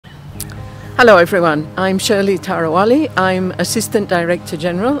Hello everyone, I'm Shirley Tarawali. I'm Assistant Director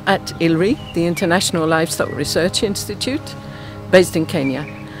General at ILRI, the International Livestock Research Institute, based in Kenya.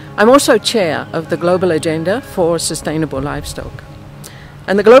 I'm also Chair of the Global Agenda for Sustainable Livestock.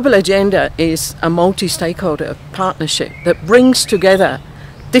 And the Global Agenda is a multi-stakeholder partnership that brings together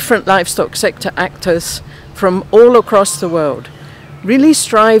different livestock sector actors from all across the world, really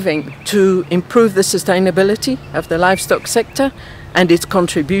striving to improve the sustainability of the livestock sector and its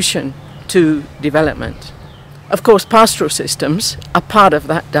contribution to development. Of course, pastoral systems are part of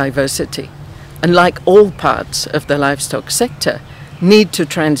that diversity, and like all parts of the livestock sector, need to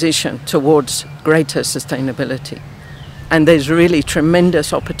transition towards greater sustainability. And there's really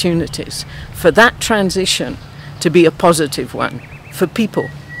tremendous opportunities for that transition to be a positive one for people,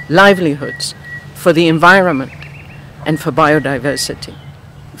 livelihoods, for the environment, and for biodiversity.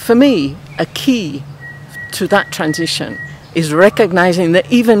 For me, a key to that transition is recognizing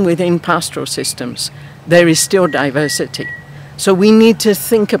that even within pastoral systems, there is still diversity. So we need to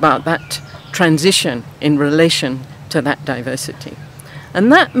think about that transition in relation to that diversity.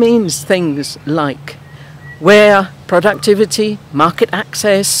 And that means things like where productivity, market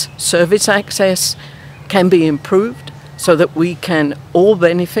access, service access can be improved so that we can all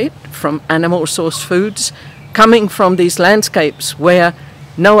benefit from animal source foods coming from these landscapes where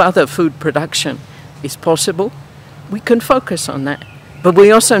no other food production is possible. We can focus on that, but we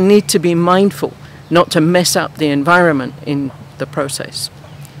also need to be mindful not to mess up the environment in the process.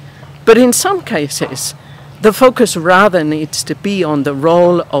 But in some cases, the focus rather needs to be on the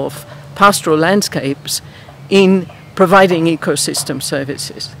role of pastoral landscapes in providing ecosystem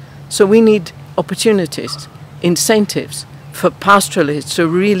services. So we need opportunities, incentives for pastoralists to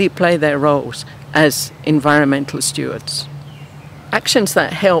really play their roles as environmental stewards. Actions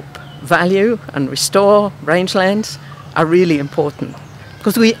that help value and restore rangelands are really important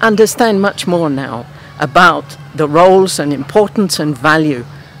because we understand much more now about the roles and importance and value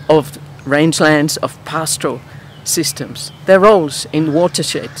of rangelands, of pastoral systems, their roles in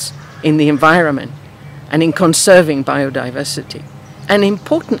watersheds, in the environment, and in conserving biodiversity. And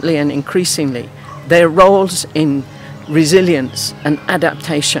importantly and increasingly, their roles in resilience and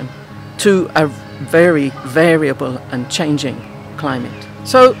adaptation to a very variable and changing climate.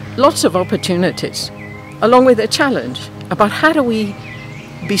 So lots of opportunities, along with a challenge about how do we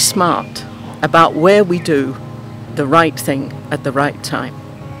be smart about where we do the right thing at the right time.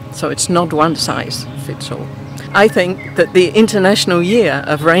 So it's not one size fits all. I think that the International Year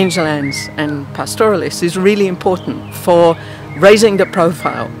of Rangelands and Pastoralists is really important for raising the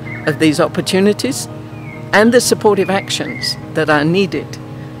profile of these opportunities and the supportive actions that are needed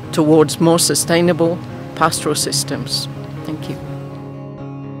towards more sustainable pastoral systems.